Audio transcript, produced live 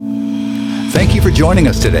Thank you for joining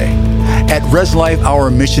us today. At Res Life,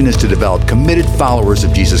 our mission is to develop committed followers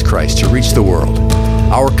of Jesus Christ to reach the world.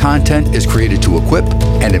 Our content is created to equip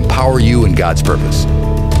and empower you in God's purpose.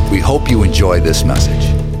 We hope you enjoy this message.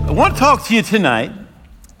 I want to talk to you tonight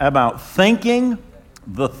about thinking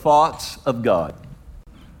the thoughts of God.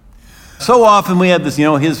 So often we have this,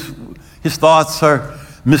 his thoughts are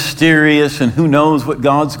mysterious and who knows what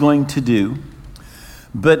God's going to do.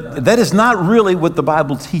 But that is not really what the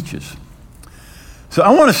Bible teaches. So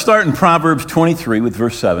I want to start in Proverbs 23 with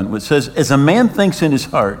verse 7, which says, as a man thinks in his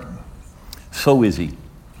heart, so is he.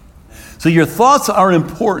 So your thoughts are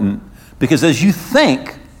important because as you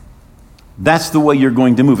think, that's the way you're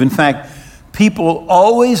going to move. In fact, people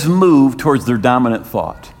always move towards their dominant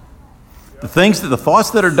thought. The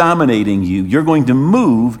thoughts that are dominating you, you're going to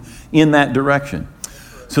move in that direction.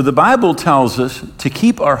 So the Bible tells us to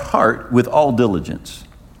keep our heart with all diligence,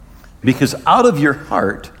 because out of your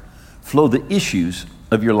heart flow the issues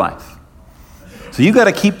of your life. So you got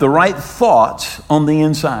to keep the right thoughts on the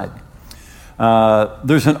inside.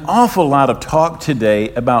 There's an awful lot of talk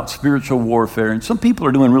today about spiritual warfare, and some people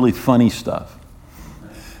are doing really funny stuff.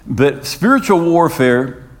 But spiritual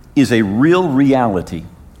warfare is a real reality.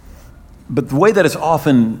 But the way that it's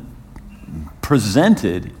often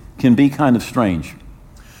presented can be kind of strange.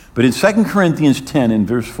 But in 2 Corinthians 10 in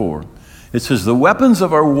verse 4, it says, the weapons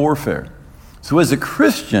of our warfare. So as a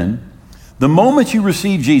Christian, the moment you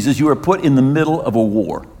receive Jesus, you are put in the middle of a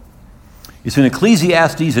war. It's in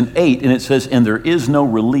Ecclesiastes 8, and it says, and there is no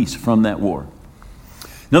release from that war.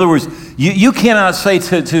 In other words, you cannot say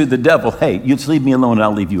to the devil, hey, you just leave me alone and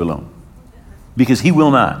I'll leave you alone. Because he will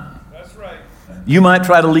not. That's right. You might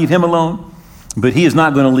try to leave him alone, but he is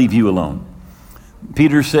not going to leave you alone.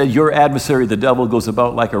 Peter said, your adversary, the devil, goes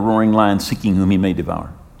about like a roaring lion seeking whom he may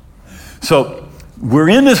devour. So we're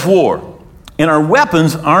in this war, and our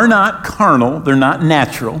weapons are not carnal. They're not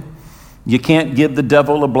natural. You can't give the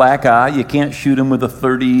devil a black eye. You can't shoot him with a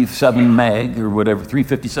 37 mag or whatever,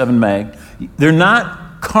 357 mag. They're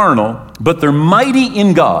not carnal, but they're mighty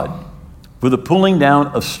in God for the pulling down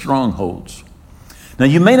of strongholds. Now,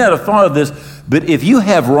 you may not have thought of this, but if you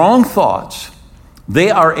have wrong thoughts,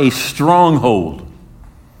 they are a stronghold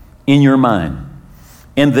in your mind.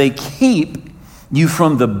 And they keep you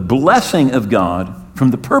from the blessing of God,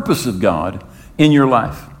 from the purpose of God in your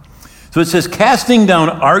life. So it says, casting down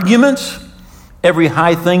arguments, every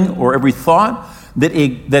high thing or every thought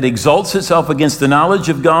that exalts itself against the knowledge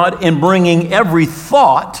of God, and bringing every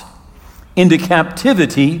thought into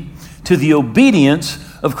captivity to the obedience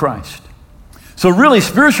of Christ. So really,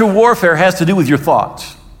 spiritual warfare has to do with your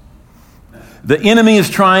thoughts. The enemy is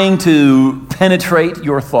trying to penetrate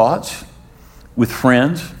your thoughts with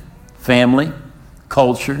friends, family,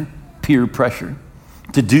 culture, peer pressure,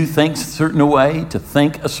 to do things a certain way, to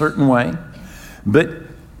think a certain way. But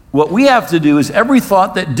what we have to do is every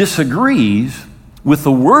thought that disagrees with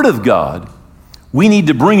the Word of God, we need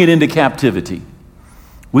to bring it into captivity.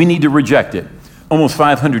 We need to reject it. Almost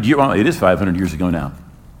 500 years, well, it is 500 years ago now.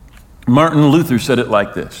 Martin Luther said it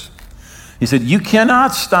like this. He said, you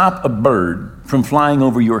cannot stop a bird from flying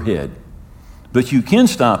over your head, but you can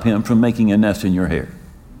stop him from making a nest in your hair.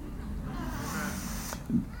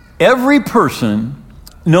 Every person,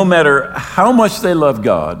 no matter how much they love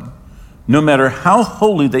God, no matter how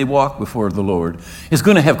holy they walk before the Lord, is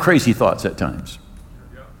going to have crazy thoughts at times.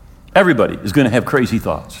 Everybody is going to have crazy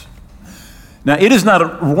thoughts. Now, it is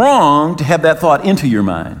not wrong to have that thought into your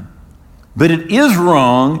mind, but it is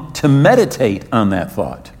wrong to meditate on that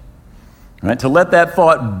thought. Right? To let that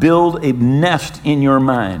thought build a nest in your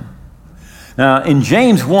mind. Now, in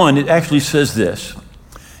James 1, it actually says this.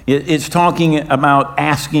 It's talking about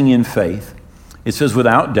asking in faith. It says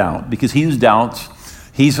without doubt, because he who doubts,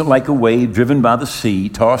 he's like a wave driven by the sea,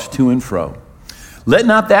 tossed to and fro. Let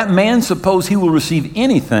not that man suppose he will receive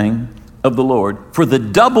anything of the Lord, for the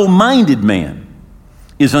double-minded man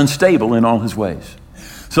is unstable in all his ways.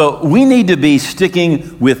 So we need to be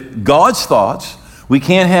sticking with God's thoughts. We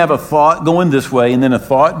can't have a thought going this way and then a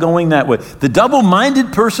thought going that way. The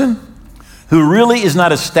double-minded person who really is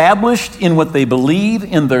not established in what they believe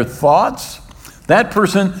in their thoughts, that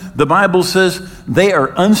person, the Bible says, they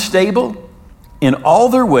are unstable in all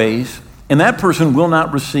their ways, and that person will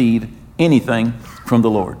not receive anything from the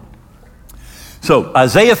Lord. So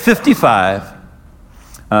Isaiah 55,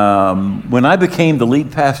 when I became the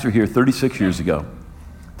lead pastor here 36 years ago,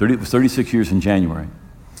 it was 36 years in January,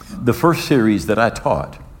 the first series that I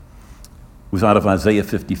taught was out of Isaiah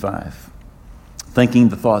 55, thinking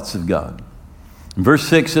the thoughts of God. And verse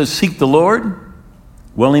 6 says, seek the Lord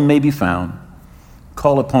while he may be found,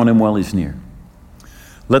 call upon him while he's near.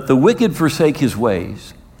 Let the wicked forsake his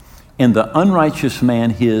ways, and the unrighteous man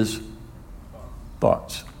his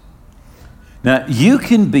thoughts. Now, you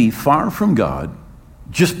can be far from God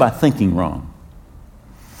just by thinking wrong.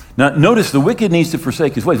 Now, notice the wicked needs to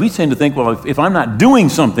forsake his ways. We tend to think, well, if I'm not doing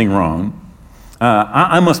something wrong,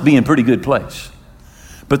 I must be in pretty good place.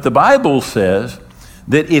 But the Bible says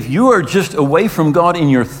that if you are just away from God in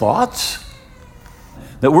your thoughts,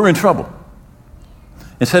 that we're in trouble.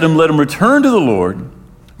 It said, let him return to the Lord,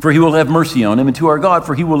 for he will have mercy on him, and to our God,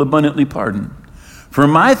 for he will abundantly pardon. For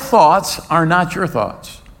my thoughts are not your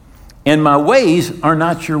thoughts, and my ways are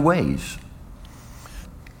not your ways.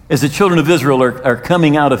 As the children of Israel are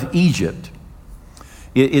coming out of Egypt,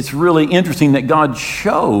 it's really interesting that God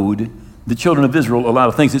showed the children of Israel a lot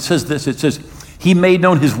of things. It says this, it says, he made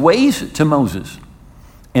known his ways to Moses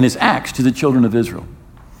and his acts to the children of Israel.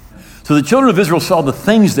 So the children of Israel saw the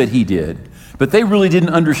things that he did, but they really didn't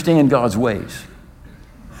understand God's ways.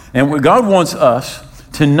 And what God wants us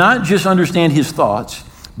to not just understand his thoughts,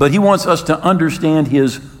 but he wants us to understand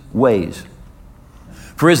his ways.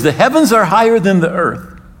 For as the heavens are higher than the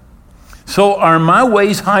earth, so are my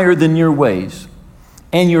ways higher than your ways,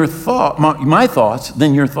 and my thoughts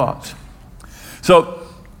than your thoughts. So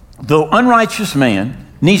the unrighteous man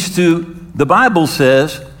needs to, the Bible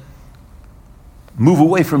says, move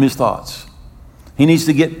away from his thoughts. He needs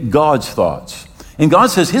to get God's thoughts. And God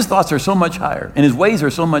says his thoughts are so much higher, and his ways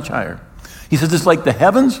are so much higher. He says it's like the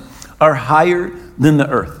heavens are higher than the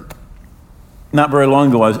earth. Not very long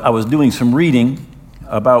ago, I was doing some reading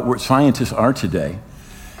about where scientists are today,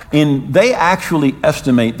 and they actually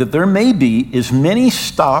estimate that there may be as many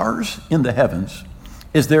stars in the heavens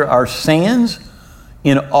as there are sands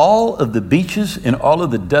in all of the beaches and all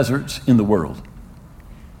of the deserts in the world.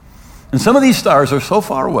 And some of these stars are so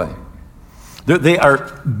far away. They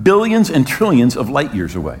are billions and trillions of light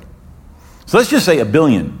years away. So let's just say 1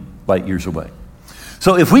 billion light years away.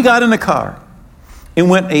 So if we got in a car and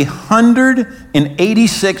went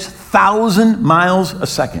 186,000 miles a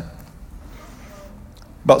second,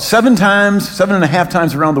 about 7.5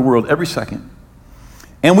 times around the world every second,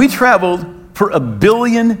 and we traveled for 1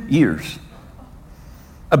 billion years,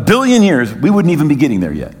 1 billion years, we wouldn't even be getting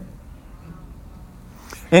there yet.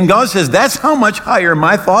 And God says, that's how much higher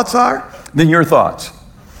my thoughts are than your thoughts.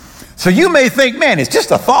 So you may think, man, it's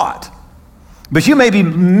just a thought. But you may be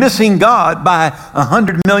missing God by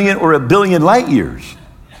 100 million or 1 billion light years.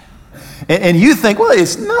 And you think, well,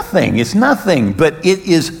 it's nothing, but it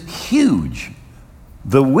is huge.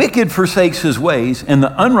 The wicked forsakes his ways, and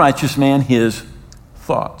the unrighteous man his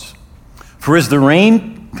thoughts. For as the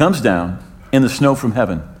rain comes down and the snow from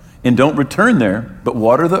heaven, and don't return there, but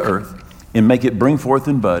water the earth, and make it bring forth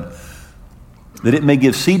and bud, that it may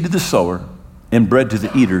give seed to the sower and bread to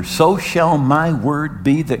the eater, so shall my word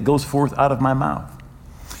be that goes forth out of my mouth.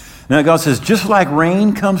 Now God says, just like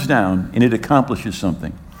rain comes down and it accomplishes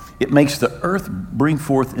something, it makes the earth bring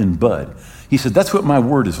forth and bud. He said, that's what my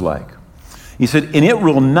word is like. He said, and it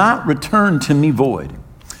will not return to me void,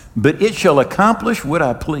 but it shall accomplish what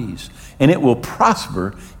I please, and it will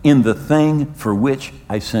prosper in the thing for which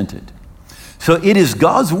I sent it. So it is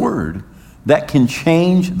God's word that can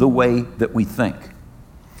change the way that we think.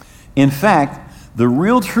 In fact, the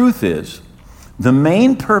real truth is, the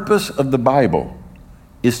main purpose of the Bible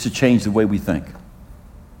is to change the way we think.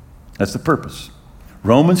 That's the purpose.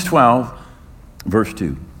 Romans 12, verse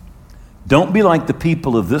 2. Don't be like the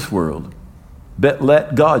people of this world, but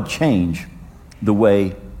let God change the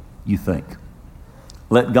way you think.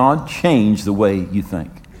 Let God change the way you think.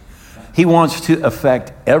 He wants to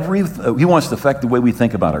affect the way we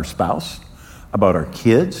think about our spouse, about our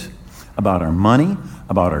kids, about our money,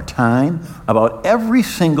 about our time, about every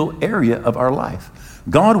single area of our life.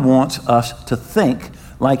 God wants us to think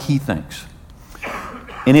like he thinks.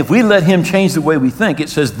 And if we let him change the way we think, it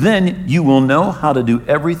says, then you will know how to do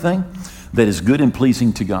everything that is good and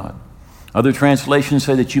pleasing to God. Other translations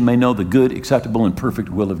say that you may know the good, acceptable, and perfect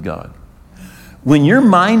will of God. When your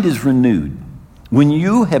mind is renewed, when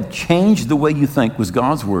you have changed the way you think with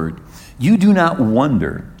God's word, you do not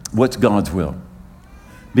wonder what's God's will,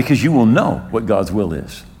 because you will know what God's will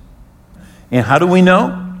is. And how do we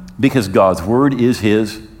know? Because God's word is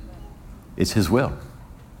his will.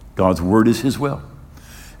 God's word is his will.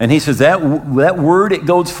 And he says that word, it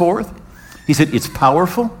goes forth. He said it's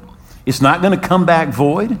powerful. It's not going to come back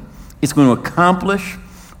void. It's going to accomplish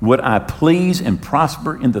what I please and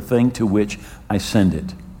prosper in the thing to which I send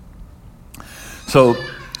it. So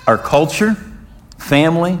our culture,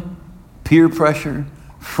 family, peer pressure,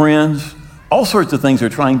 friends, all sorts of things are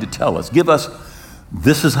trying to tell us, give us,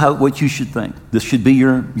 this is what you should think. This should be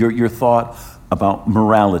your thought about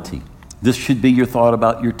morality. This should be your thought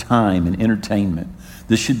about your time and entertainment.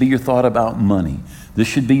 This should be your thought about money. This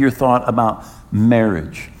should be your thought about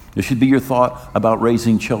marriage. This should be your thought about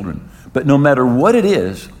raising children. But no matter what it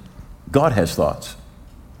is, God has thoughts.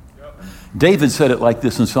 David said it like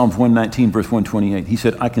this in Psalms 119, verse 128. He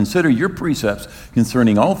said, I consider your precepts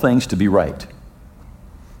concerning all things to be right,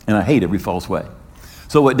 and I hate every false way.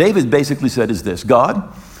 So what David basically said is this: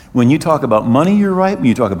 God, when you talk about money, you're right. When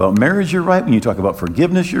you talk about marriage, you're right. When you talk about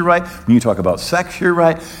forgiveness, you're right. When you talk about sex, you're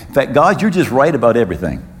right. In fact, God, you're just right about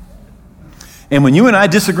everything. And when you and I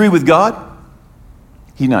disagree with God,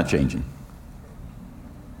 he's not changing.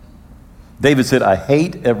 David said, I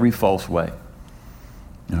hate every false way.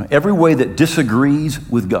 Every way that disagrees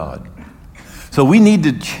with God. So we need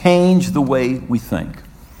to change the way we think.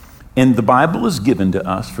 And the Bible is given to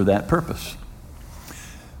us for that purpose.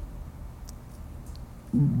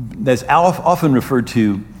 That's often referred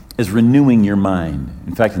to as renewing your mind.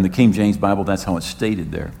 In fact, in the King James Bible, that's how it's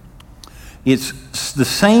stated there. It's the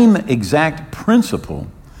same exact principle,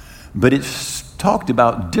 but it's talked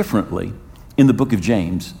about differently in the book of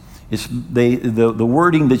James. The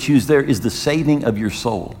wording that's used there is the saving of your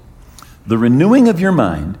soul. The renewing of your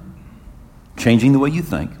mind, changing the way you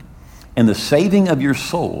think, and the saving of your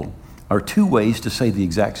soul are two ways to say the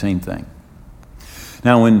exact same thing.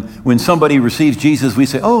 Now, when somebody receives Jesus, we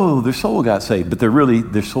say, oh, their soul got saved. But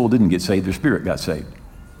their soul didn't get saved, their spirit got saved.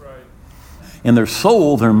 Right. And their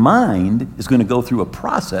soul, their mind, is going to go through a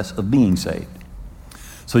process of being saved.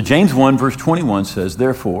 So James 1, verse 21 says,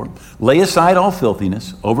 therefore, lay aside all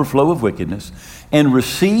filthiness, overflow of wickedness, and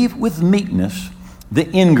receive with meekness the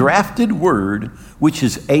engrafted word, which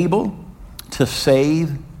is able to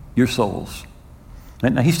save your souls.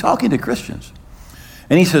 Now, he's talking to Christians.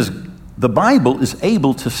 And he says, the Bible is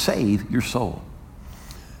able to save your soul.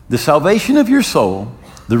 The salvation of your soul,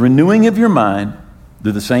 the renewing of your mind,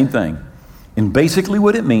 they're the same thing. And basically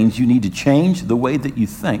what it means, you need to change the way that you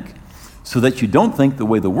think, so that you don't think the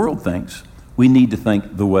way the world thinks. We need to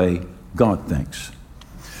think the way God thinks.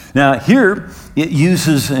 Now, here it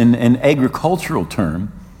uses an agricultural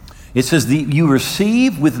term. It says you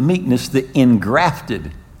receive with meekness the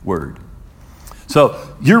engrafted word.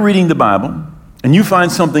 So you're reading the Bible, and you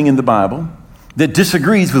find something in the Bible that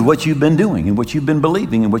disagrees with what you've been doing and what you've been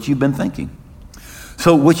believing and what you've been thinking.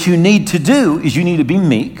 So what you need to do is you need to be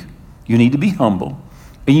meek, you need to be humble,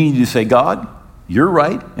 and you need to say, God, you're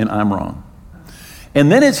right and I'm wrong.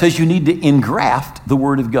 And then it says you need to engraft the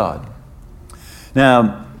Word of God.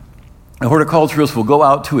 Now, a horticulturist will go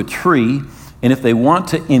out to a tree, and if they want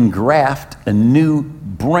to engraft a new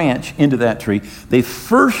branch into that tree, they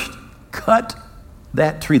first cut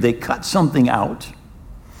that tree. They cut something out,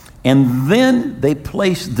 and then they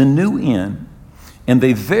place the new in, and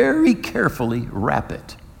they very carefully wrap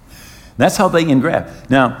it. That's how they engraft.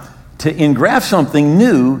 Now, to engraft something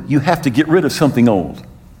new, you have to get rid of something old. That's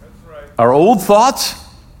right. Our old thoughts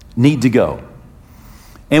need to go.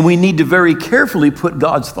 And we need to very carefully put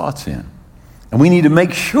God's thoughts in. And we need to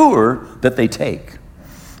make sure that they take.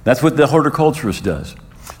 That's what the horticulturist does.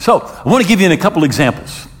 So, I want to give you a couple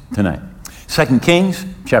examples tonight. 2 Kings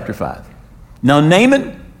chapter 5. Now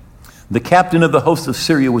Naaman, the captain of the host of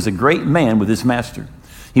Syria, was a great man with his master.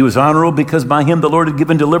 He was honorable because by him the Lord had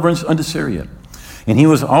given deliverance unto Syria. And he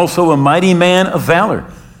was also a mighty man of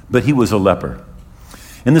valor, but he was a leper.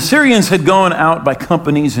 And the Syrians had gone out by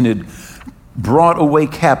companies and had brought away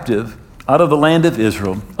captive out of the land of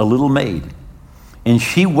Israel a little maid. And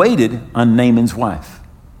she waited on Naaman's wife.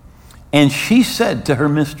 And she said to her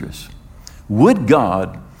mistress, would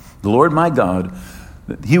God, the Lord my God,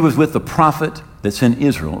 that he was with the prophet that's in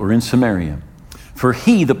Israel or in Samaria, for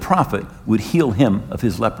he, the prophet, would heal him of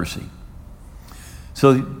his leprosy.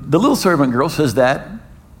 So the little servant girl says that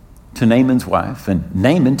to Naaman's wife, and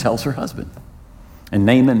Naaman tells her husband. And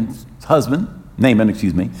Naaman,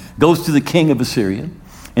 goes to the king of Assyria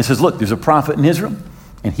and says, look, there's a prophet in Israel,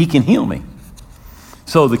 and he can heal me.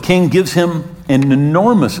 So the king gives him an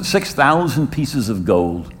enormous 6,000 pieces of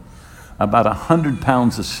gold, about 100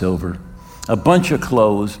 pounds of silver, a bunch of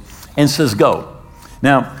clothes, and says, go.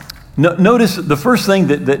 Now, notice the first thing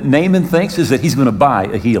that Naaman thinks is that he's going to buy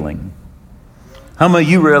a healing. How many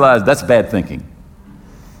of you realize that's bad thinking?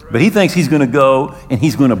 But he thinks he's going to go and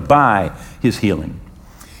he's going to buy his healing.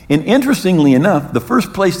 And interestingly enough, the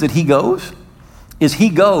first place that he goes is he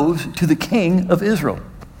goes to the king of Israel,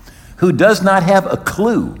 who does not have a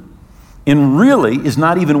clue and really is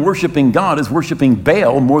not even worshiping God, is worshiping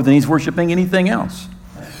Baal more than he's worshiping anything else.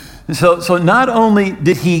 So not only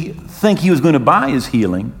did he think he was going to buy his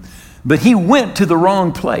healing, but he went to the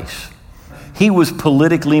wrong place. He was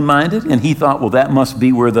politically minded, and he thought, well, that must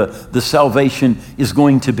be where the salvation is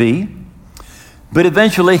going to be. But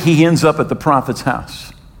eventually he ends up at the prophet's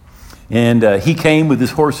house. And he came with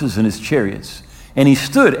his horses and his chariots. And he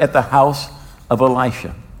stood at the house of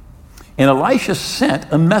Elisha. And Elisha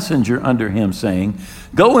sent a messenger under him, saying,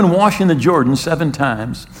 go and wash in the Jordan 7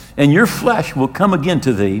 times, and your flesh will come again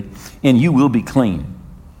to thee, and you will be clean.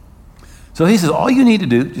 So he says, all you need to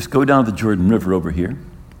do, just go down to the Jordan River over here,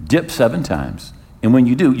 dip 7 times, and when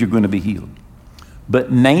you do, you're going to be healed.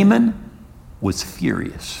 But Naaman was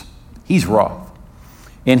furious. He's wroth.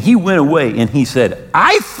 And he went away and he said,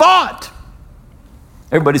 I thought.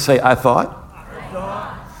 Everybody say, I thought.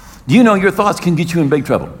 Do you know your thoughts can get you in big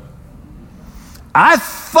trouble? I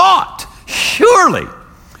thought surely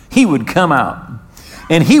he would come out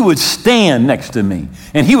and he would stand next to me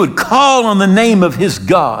and he would call on the name of his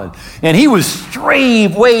God and he would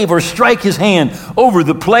wave or strike his hand over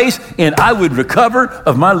the place and I would recover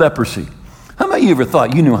of my leprosy. How many of you ever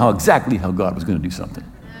thought you knew exactly how God was going to do something?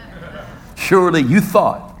 Surely you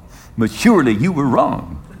thought, but surely you were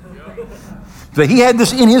wrong. But he had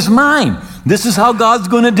this in his mind. This is how God's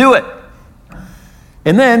going to do it.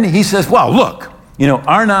 And then he says, well, look,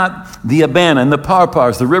 are not the Abana and the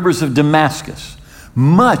Parpars, the rivers of Damascus,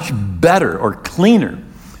 much better or cleaner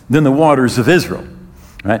than the waters of Israel?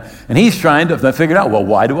 Right? And he's trying to figure out, well,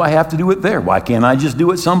 why do I have to do it there? Why can't I just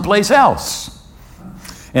do it someplace else?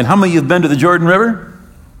 And how many of you have been to the Jordan River?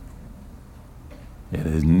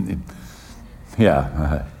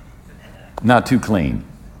 Not too clean.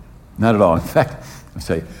 Not at all. In fact, I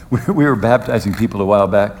say, we were baptizing people a while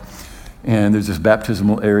back, and there's this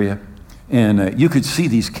baptismal area, and you could see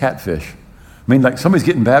these catfish. I mean, like somebody's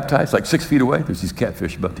getting baptized, like 6 feet away, there's these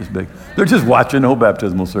catfish about this big. They're just watching the whole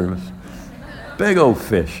baptismal service. Big old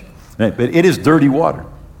fish. But it is dirty water.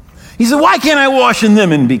 He said, why can't I wash in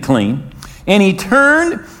them and be clean? And he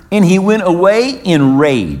turned and he went away in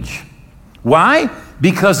rage. Why?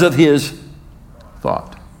 Because of his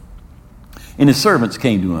thought. And his servants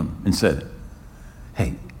came to him and said,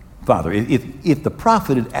 hey, Father, if the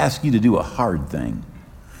prophet had asked you to do a hard thing,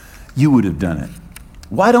 you would have done it.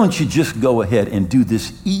 Why don't you just go ahead and do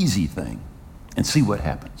this easy thing and see what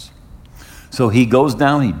happens? So he goes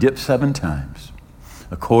down, he dips 7 times,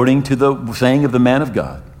 according to the saying of the man of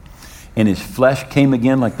God. And his flesh came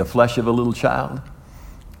again like the flesh of a little child,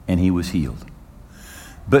 and he was healed.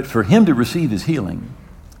 But for him to receive his healing,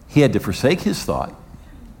 he had to forsake his thought,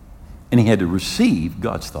 and he had to receive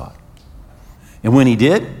God's thought. And when he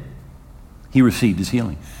did, he received his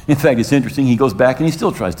healing. In fact, it's interesting, he goes back and he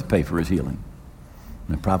still tries to pay for his healing.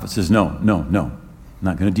 And the prophet says, no, I'm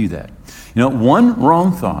not going to do that. One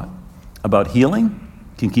wrong thought about healing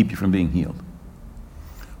can keep you from being healed.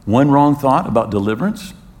 One wrong thought about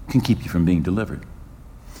deliverance can keep you from being delivered.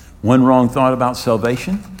 One wrong thought about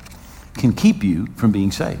salvation can keep you from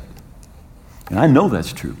being saved. And I know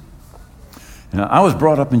that's true. I was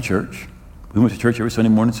brought up in church. We went to church every Sunday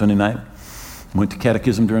morning, Sunday night. Went to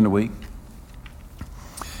catechism during the week.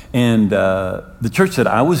 And the church that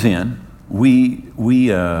I was in, we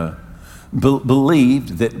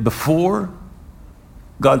believed that before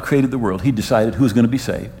God created the world, he decided who was going to be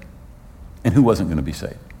saved and who wasn't going to be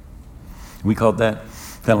saved. We called that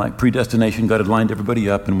kind of like predestination. God had lined everybody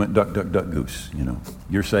up and went duck, duck, duck, goose.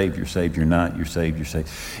 You're saved, you're not, you're saved, you're saved.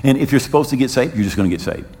 And if you're supposed to get saved, you're just going to get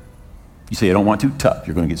saved. You say, I don't want to, tough,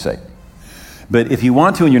 you're going to get saved. But if you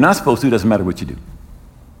want to and you're not supposed to, it doesn't matter what you do.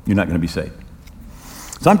 You're not going to be saved.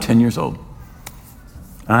 So I'm 10 years old.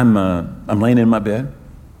 I'm laying in my bed,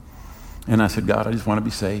 and I said, God, I just want to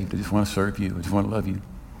be saved. I just want to serve you. I just want to love you.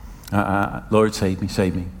 Lord, save me,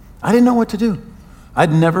 save me. I didn't know what to do. I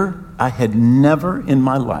had never in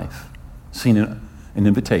my life seen an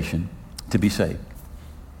invitation to be saved.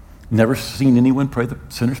 Never seen anyone pray the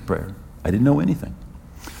sinner's prayer. I didn't know anything.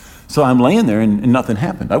 So I'm laying there and nothing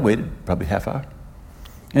happened. I waited probably half hour.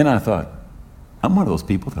 And I thought, I'm one of those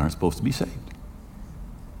people that aren't supposed to be saved.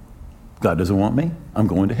 God doesn't want me. I'm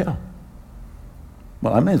going to hell.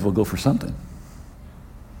 Well, I may as well go for something.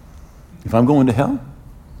 If I'm going to hell,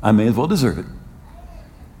 I may as well deserve it.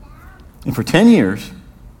 And for 10 years,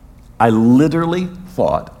 I literally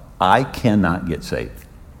thought, I cannot get saved.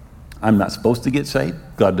 I'm not supposed to get saved.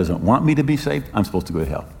 God doesn't want me to be saved. I'm supposed to go to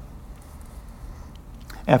hell.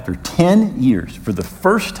 After 10 years, for the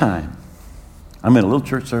first time, I'm in a little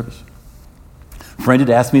church service. A friend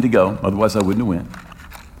had asked me to go, otherwise I wouldn't have went.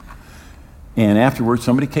 And afterwards,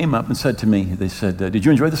 somebody came up and said to me, they said, did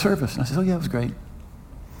you enjoy the service? And I said, oh yeah, it was great.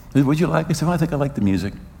 They said, what'd you like? I said, well, I think I like the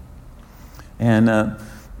music. And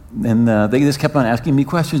they just kept on asking me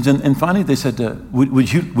questions. And finally they said,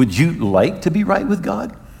 would you like to be right with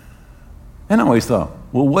God? And I always thought,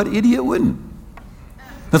 well, what idiot wouldn't?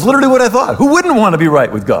 That's literally what I thought. Who wouldn't want to be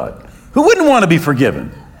right with God? Who wouldn't want to be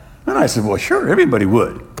forgiven? And I said, well, sure, everybody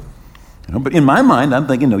would. But in my mind, I'm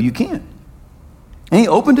thinking, no, you can't. And he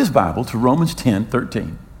opened his Bible to Romans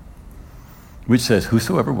 10:13, which says,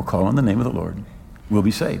 whosoever will call on the name of the Lord will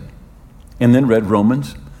be saved. And then read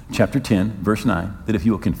Romans chapter 10, verse 9, that if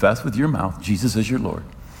you will confess with your mouth Jesus as your Lord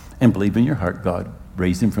and believe in your heart God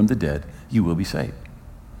raised him from the dead, you will be saved.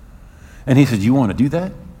 And he said, you want to do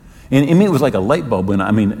that? And I mean, it was like a light bulb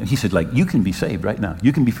he said, like, you can be saved right now.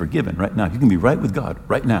 You can be forgiven right now. You can be right with God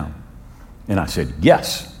right now. And I said,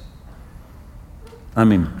 yes.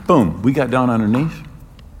 Boom, we got down on our knees,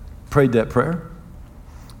 prayed that prayer.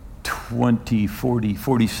 20, 40,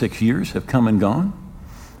 46 years have come and gone,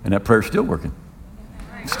 and that prayer's still working.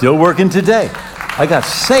 Still working today. I got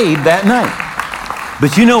saved that night.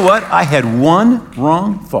 But you know what? I had one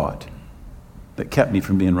wrong thought that kept me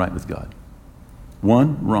from being right with God.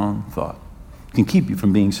 One wrong thought can keep you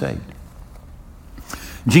from being saved.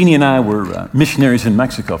 Jeannie and I were missionaries in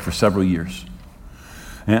Mexico for several years.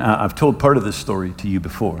 And I've told part of this story to you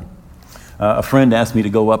before. A friend asked me to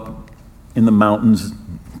go up in the mountains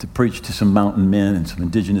to preach to some mountain men and some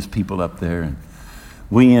indigenous people up there. And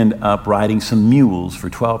we end up riding some mules for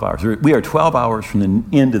 12 hours. We are 12 hours from the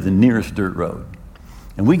end of the nearest dirt road.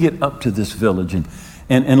 And we get up to this village,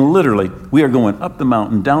 and literally, we are going up the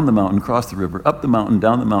mountain, down the mountain, across the river, up the mountain,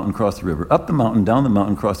 down the mountain, across the river, up the mountain, down the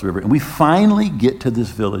mountain, across the river. And we finally get to this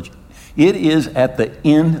village. It is at the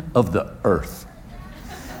end of the earth.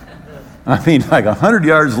 Like 100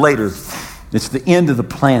 yards later, it's the end of the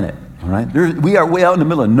planet, all right? We are way out in the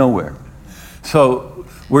middle of nowhere. So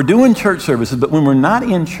we're doing church services, but when we're not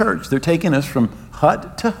in church, they're taking us from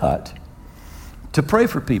hut to pray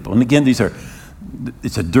for people. And again,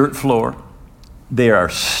 it's a dirt floor. There are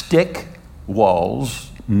stick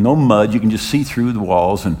walls, no mud. You can just see through the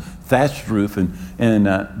walls, and thatched roof. And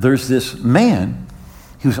there's this man.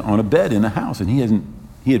 He was on a bed in a house, and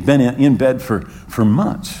he had been in bed for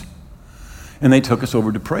months. And they took us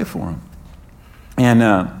over to pray for him.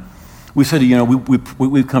 And we said,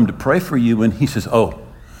 we've come to pray for you. And he says,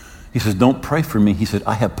 don't pray for me. He said,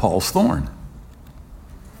 I have Paul's thorn.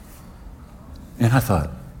 And I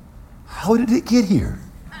thought, how did it get here?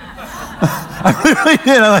 I really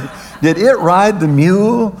did. Did it ride the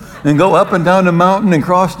mule and go up and down the mountain and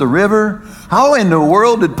cross the river? How in the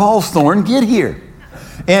world did Paul's thorn get here?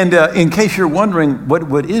 And in case you're wondering,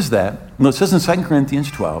 what is that? Well, it says in 2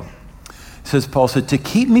 Corinthians 12, Paul said, to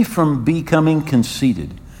keep me from becoming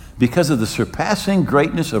conceited, because of the surpassing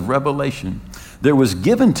greatness of revelation, there was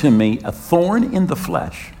given to me a thorn in the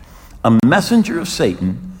flesh, a messenger of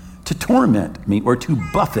Satan to torment me or to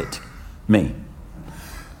buffet me.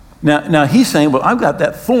 Now he's saying, well, I've got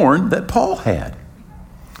that thorn that Paul had.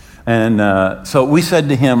 And so we said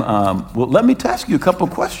to him, well, let me ask you a couple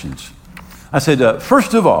of questions. I said,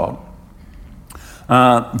 first of all,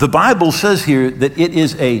 the Bible says here that it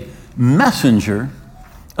is a messenger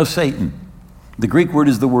of Satan. The Greek word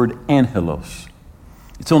is the word angelos.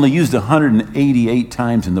 It's only used 188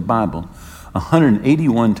 times in the Bible.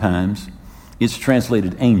 181 times it's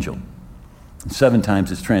translated angel. And 7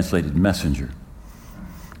 times it's translated messenger.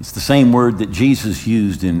 It's the same word that Jesus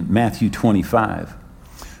used in Matthew 25,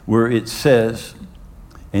 where it says,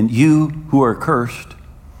 and you who are cursed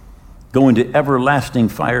go into everlasting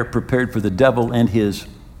fire prepared for the devil and his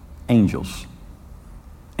angels.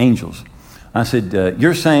 Angels. I said,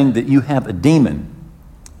 you're saying that you have a demon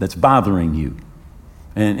that's bothering you.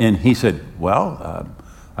 And he said, well,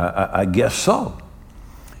 I guess so.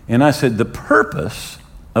 And I said, the purpose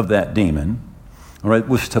of that demon, all right,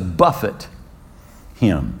 was to buffet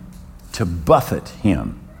him. To buffet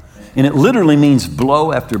him. And it literally means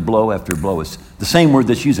blow after blow after blow. It's the same word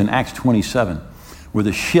that's used in Acts 27, where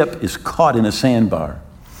the ship is caught in a sandbar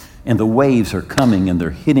and the waves are coming and they're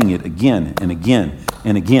hitting it again and again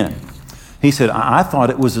and again. He said, I thought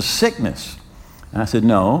it was a sickness. And I said,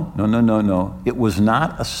 no. It was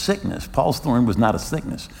not a sickness. Paul's thorn was not a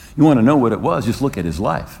sickness. You want to know what it was? Just look at his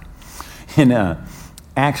life. In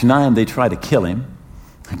Acts 9, they try to kill him.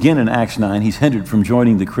 Again in Acts 9, he's hindered from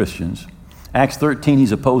joining the Christians. Acts 13,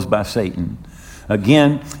 he's opposed by Satan.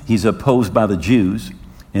 Again, he's opposed by the Jews.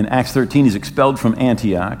 In Acts 13, he's expelled from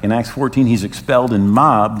Antioch. In Acts 14, he's expelled and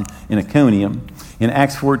mobbed in Iconium. In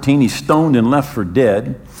Acts 14, he's stoned and left for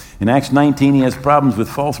dead. In Acts 19, he has problems with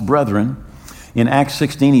false brethren. In Acts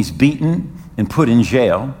 16, he's beaten and put in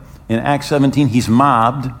jail. In Acts 17, he's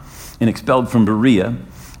mobbed and expelled from Berea.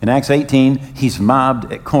 In Acts 18, he's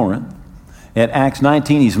mobbed at Corinth. At Acts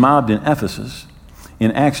 19, he's mobbed in Ephesus.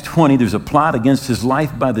 In Acts 20, there's a plot against his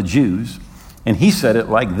life by the Jews. And he said it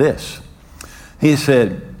like this. He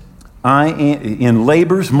said, in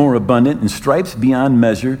labors more abundant, in stripes beyond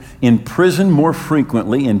measure, in prison more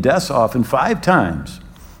frequently, in deaths often. 5 times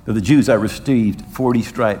of the Jews I received 40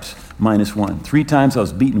 stripes minus 1. 3 times I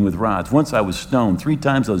was beaten with rods. Once I was stoned. 3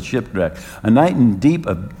 times I was shipwrecked. Night and day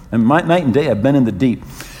I've been in the deep.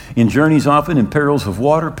 In journeys often, in perils of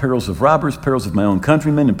water, perils of robbers, perils of my own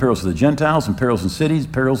countrymen, and perils of the Gentiles, and perils in cities,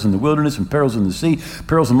 perils in the wilderness, and perils in the sea,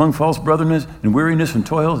 perils among false brethren, and weariness and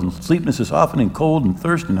toil, and sleepiness is often, and cold, and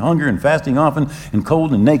thirst, and hunger, and fasting often, and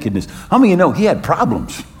cold, and nakedness. How many of you know he had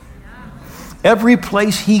problems? Every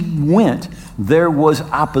place he went, there was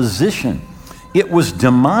opposition. It was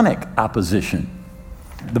demonic opposition.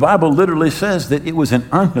 The Bible literally says that it was an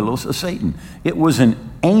angelos of Satan. It was an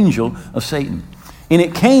angel of Satan. And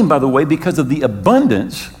it came, by the way, because of the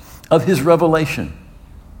abundance of his revelation.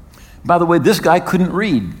 By the way, this guy couldn't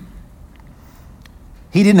read.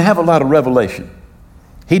 He didn't have a lot of revelation.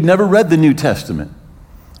 He'd never read the New Testament.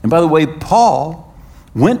 And by the way, Paul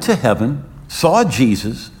went to heaven, saw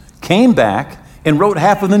Jesus, came back, and wrote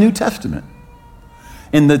half of the New Testament.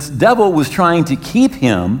 And the devil was trying to keep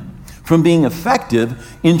him from being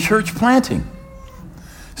effective in church planting.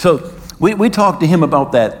 So we talked to him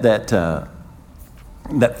about that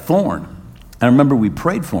thorn. I remember we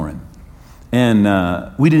prayed for him, and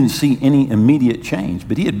we didn't see any immediate change,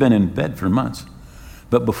 but he had been in bed for months.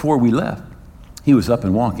 But before we left, he was up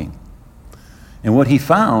and walking. And what he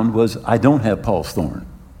found was, I don't have Paul's thorn.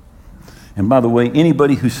 And by the way,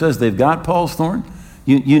 anybody who says they've got Paul's thorn,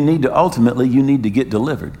 you need to get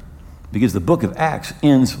delivered, because the book of Acts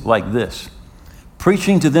ends like this: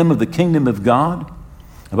 preaching to them of the kingdom of God,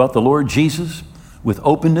 about the Lord Jesus, with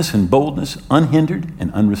openness and boldness, unhindered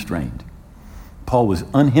and unrestrained. Paul was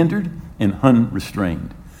unhindered and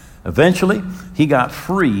unrestrained. Eventually, he got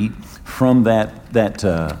free from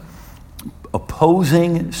that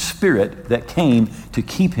opposing spirit that came to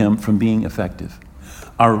keep him from being effective.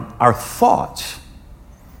 Our thoughts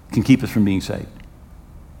can keep us from being saved.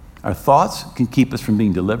 Our thoughts can keep us from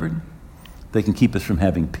being delivered. They can keep us from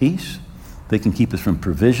having peace. They can keep us from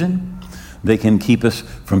provision. They can keep us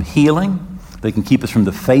from healing. They can keep us from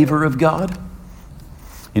the favor of God.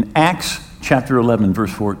 In Acts chapter 11,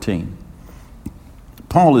 verse 14,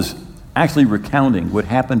 Paul is actually recounting what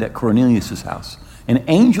happened at Cornelius' house. An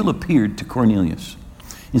angel appeared to Cornelius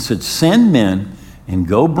and said, "Send men and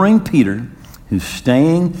go bring Peter, who's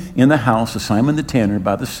staying in the house of Simon the tanner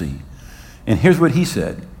by the sea." And here's what he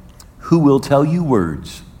said: "Who will tell you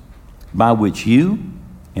words by which you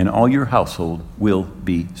and all your household will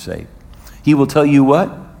be saved." He will tell you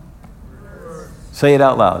what? Say it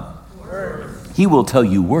out loud. Words. He will tell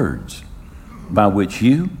you words by which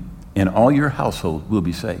you and all your household will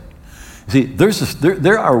be saved. See,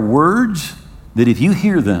 there are words that if you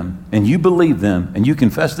hear them and you believe them and you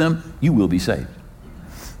confess them, you will be saved.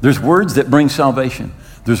 There's words that bring salvation.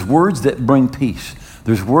 There's words that bring peace.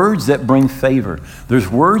 There's words that bring favor. There's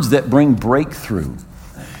words that bring breakthrough.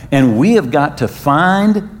 And we have got to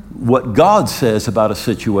find what God says about a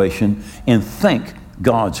situation and think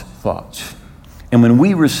God's thoughts. And when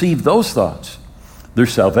we receive those thoughts,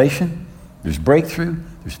 there's salvation, there's breakthrough,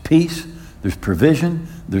 there's peace, there's provision,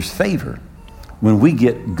 there's favor when we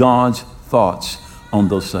get God's thoughts on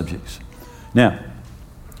those subjects. Now,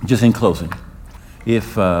 just in closing,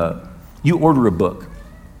 if you order a book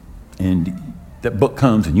and that book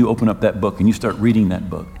comes and you open up that book and you start reading that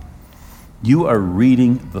book, you are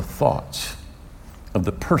reading the thoughts of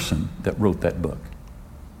the person that wrote that book.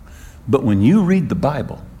 But when you read the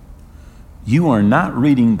Bible, you are not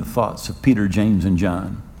reading the thoughts of Peter, James, and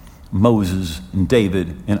John, Moses, and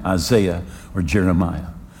David, and Isaiah, or Jeremiah.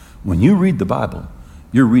 When you read the Bible,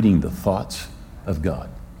 you're reading the thoughts of God.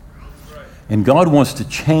 And God wants to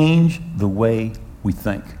change the way we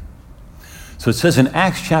think. So it says in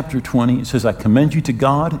Acts chapter 20, it says, "I commend you to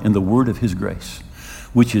God and the word of his grace,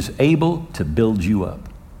 which is able to build you up."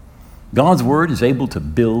 God's word is able to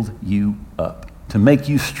build you up, to make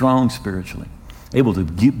you strong spiritually, able to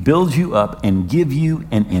build you up and give you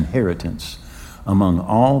an inheritance among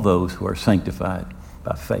all those who are sanctified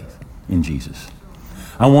by faith in Jesus.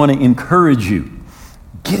 I want to encourage you,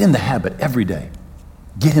 get in the habit every day.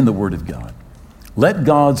 Get in the Word of God. Let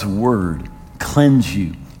God's Word cleanse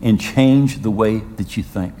you and change the way that you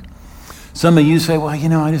think. Some of you say, "Well,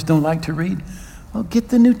 I just don't like to read." Well, get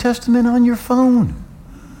the New Testament on your phone.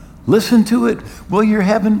 Listen to it while you're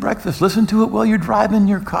having breakfast. Listen to it while you're driving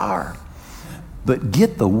your car. But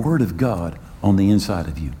get the Word of God on the inside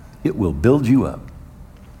of you. It will build you up,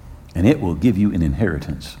 and it will give you an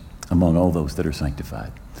inheritance among all those that are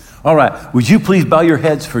sanctified. All right, would you please bow your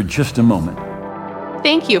heads for just a moment?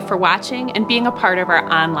 Thank you for watching and being a part of our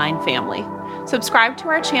online family. Subscribe to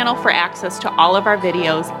our channel for access to all of our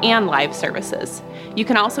videos and live services. You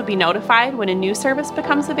can also be notified when a new service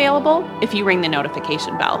becomes available if you ring the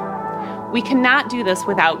notification bell. We cannot do this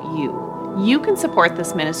without you. You can support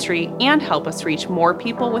this ministry and help us reach more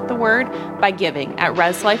people with the word by giving at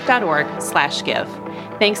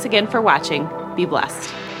reslife.org/give. Thanks again for watching. Be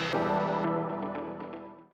blessed.